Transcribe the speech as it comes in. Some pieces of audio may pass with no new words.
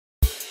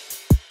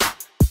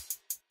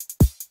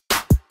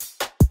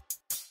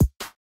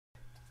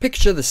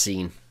Picture the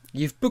scene.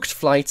 You've booked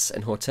flights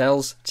and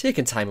hotels,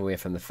 taken time away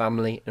from the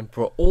family, and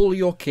brought all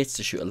your kits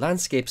to shoot a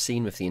landscape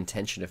scene with the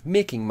intention of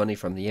making money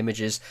from the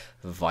images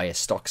via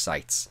stock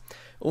sites.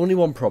 Only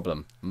one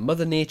problem: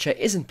 Mother Nature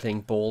isn't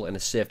playing ball and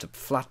has served up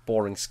flat,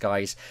 boring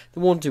skies that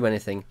won't do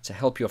anything to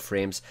help your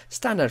frames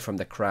stand out from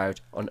the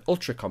crowd on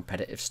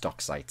ultra-competitive stock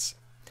sites.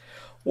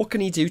 What can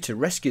you do to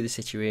rescue the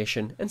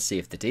situation and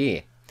save the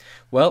day?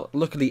 Well,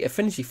 luckily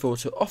Affinity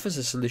Photo offers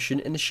a solution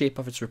in the shape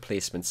of its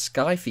replacement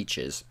sky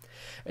features.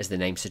 As the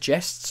name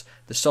suggests,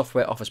 the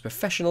software offers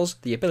professionals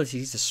the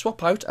ability to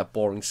swap out a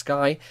boring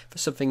sky for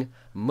something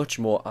much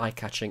more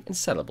eye-catching and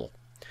sellable.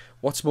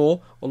 What's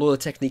more, although the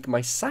technique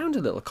might sound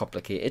a little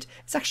complicated,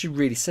 it's actually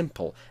really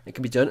simple and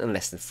can be done in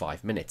less than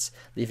 5 minutes,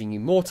 leaving you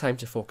more time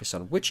to focus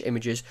on which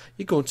images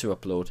you're going to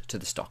upload to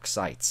the stock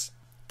sites.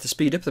 To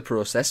speed up the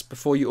process,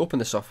 before you open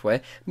the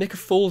software, make a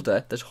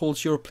folder that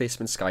holds your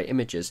replacement sky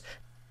images.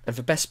 And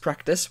for best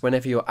practice,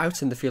 whenever you're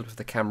out in the field with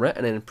the camera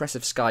and an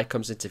impressive sky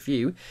comes into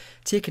view,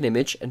 take an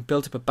image and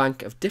build up a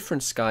bank of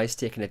different skies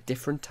taken at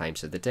different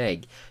times of the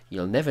day.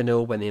 You'll never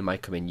know when they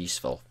might come in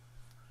useful.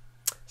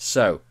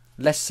 So,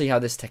 let's see how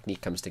this technique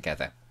comes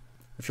together.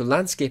 With your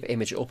landscape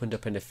image opened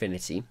up in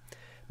Affinity,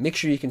 make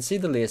sure you can see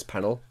the layers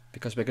panel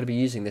because we're going to be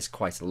using this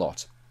quite a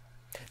lot.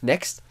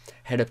 Next,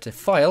 head up to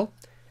File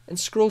and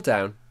scroll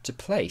down to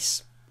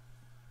Place.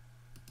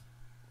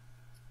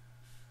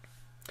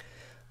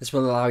 This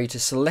will allow you to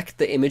select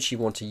the image you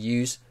want to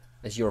use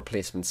as your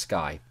replacement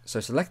sky. So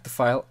select the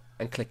file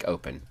and click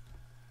Open.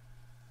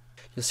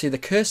 You'll see the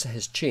cursor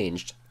has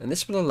changed, and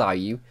this will allow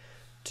you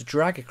to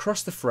drag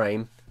across the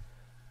frame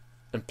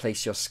and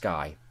place your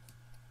sky.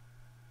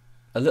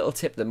 A little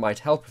tip that might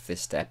help with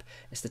this step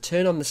is to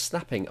turn on the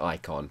snapping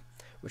icon,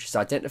 which is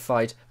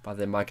identified by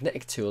the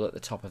magnetic tool at the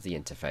top of the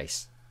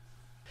interface.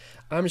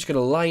 I'm just going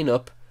to line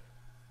up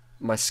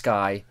my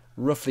sky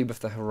roughly with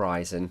the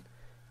horizon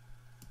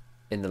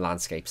in the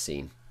landscape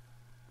scene.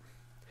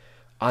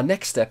 Our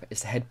next step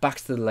is to head back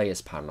to the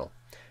layers panel,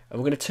 and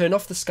we're going to turn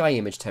off the sky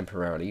image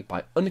temporarily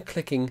by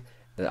unclicking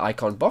the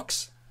icon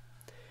box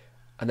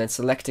and then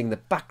selecting the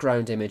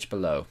background image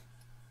below.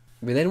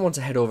 We then want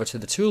to head over to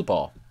the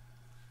toolbar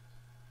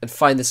and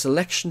find the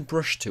selection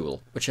brush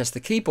tool, which has the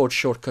keyboard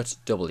shortcut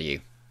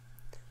W.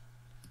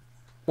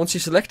 Once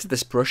you've selected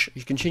this brush,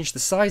 you can change the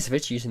size of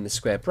it using the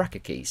square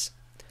bracket keys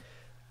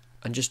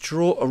and just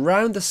draw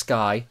around the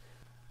sky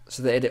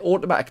so that it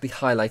automatically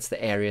highlights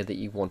the area that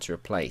you want to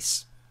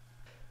replace.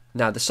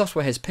 Now, the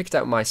software has picked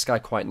out my sky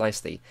quite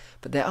nicely,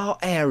 but there are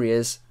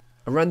areas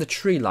around the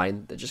tree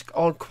line that just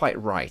aren't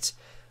quite right,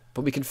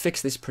 but we can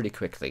fix this pretty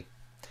quickly.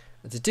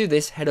 And to do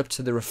this, head up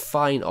to the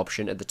Refine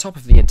option at the top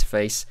of the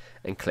interface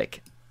and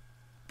click.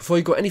 Before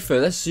you go any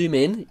further, zoom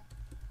in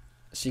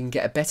so you can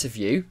get a better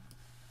view.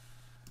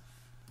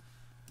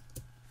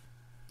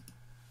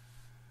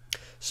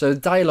 So the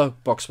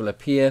dialog box will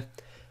appear,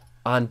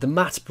 and the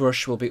matte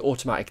brush will be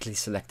automatically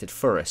selected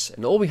for us,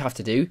 and all we have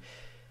to do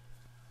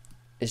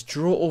is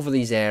draw over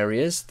these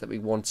areas that we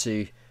want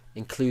to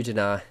include in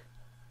our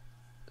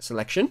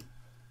selection,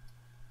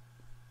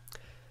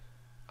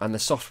 and the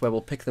software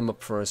will pick them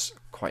up for us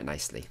quite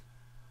nicely.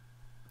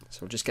 So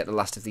we'll just get the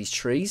last of these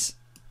trees,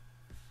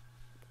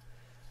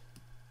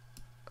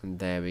 and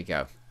there we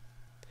go.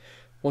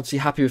 Once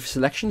you're happy with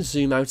selection,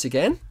 zoom out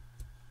again.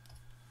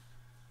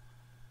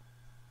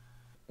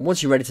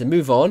 Once you're ready to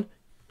move on,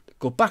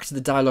 go back to the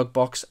dialog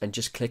box and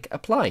just click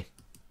Apply.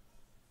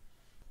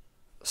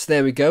 So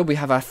there we go, we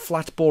have our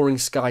flat boring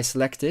sky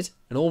selected,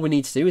 and all we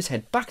need to do is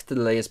head back to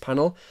the layers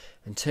panel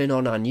and turn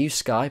on our new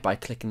sky by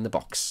clicking the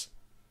box.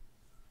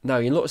 Now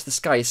you'll notice the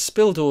sky is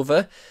spilled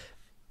over,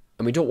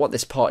 and we don't want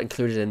this part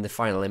included in the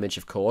final image,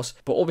 of course,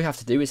 but all we have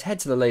to do is head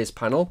to the layers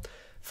panel,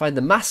 find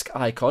the mask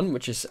icon,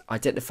 which is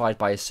identified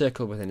by a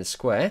circle within a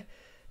square,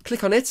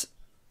 click on it,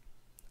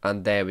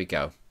 and there we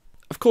go.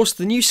 Of course,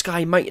 the new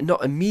sky might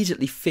not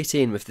immediately fit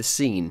in with the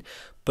scene,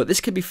 but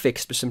this can be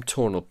fixed with some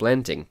tonal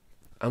blending.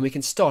 And we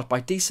can start by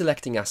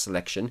deselecting our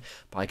selection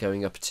by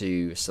going up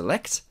to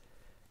Select,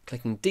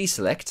 clicking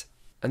Deselect,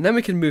 and then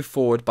we can move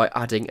forward by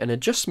adding an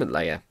adjustment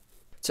layer.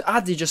 To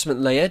add the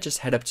adjustment layer, just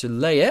head up to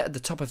Layer at the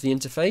top of the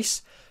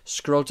interface,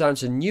 scroll down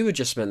to New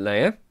Adjustment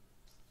Layer,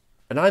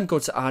 and I'm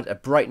going to add a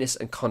brightness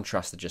and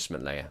contrast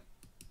adjustment layer.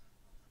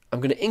 I'm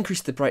going to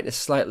increase the brightness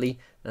slightly,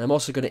 and I'm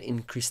also going to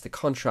increase the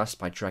contrast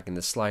by dragging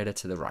the slider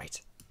to the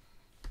right.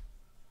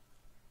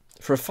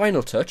 For a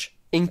final touch,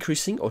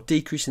 increasing or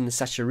decreasing the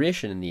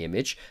saturation in the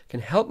image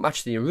can help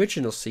match the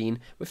original scene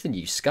with the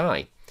new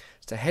sky.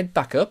 So head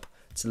back up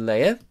to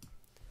Layer,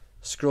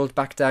 scroll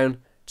back down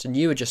to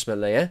New Adjustment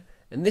Layer,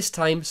 and this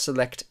time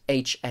select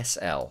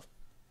HSL.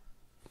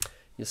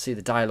 You'll see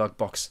the dialog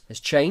box has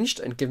changed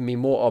and given me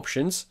more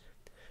options.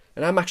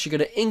 And I'm actually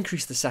going to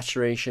increase the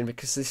saturation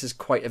because this is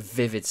quite a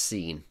vivid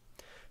scene.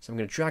 So I'm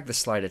going to drag the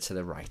slider to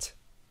the right.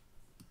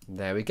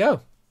 There we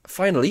go.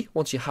 Finally,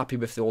 once you're happy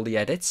with all the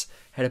edits,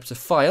 head up to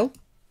File,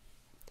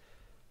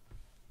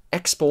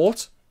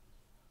 Export,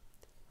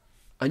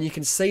 and you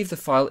can save the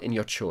file in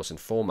your chosen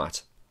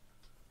format.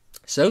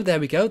 So there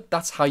we go,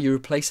 that's how you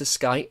replace a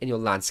sky in your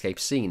landscape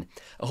scene.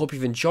 I hope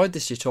you've enjoyed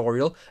this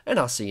tutorial, and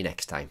I'll see you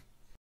next time.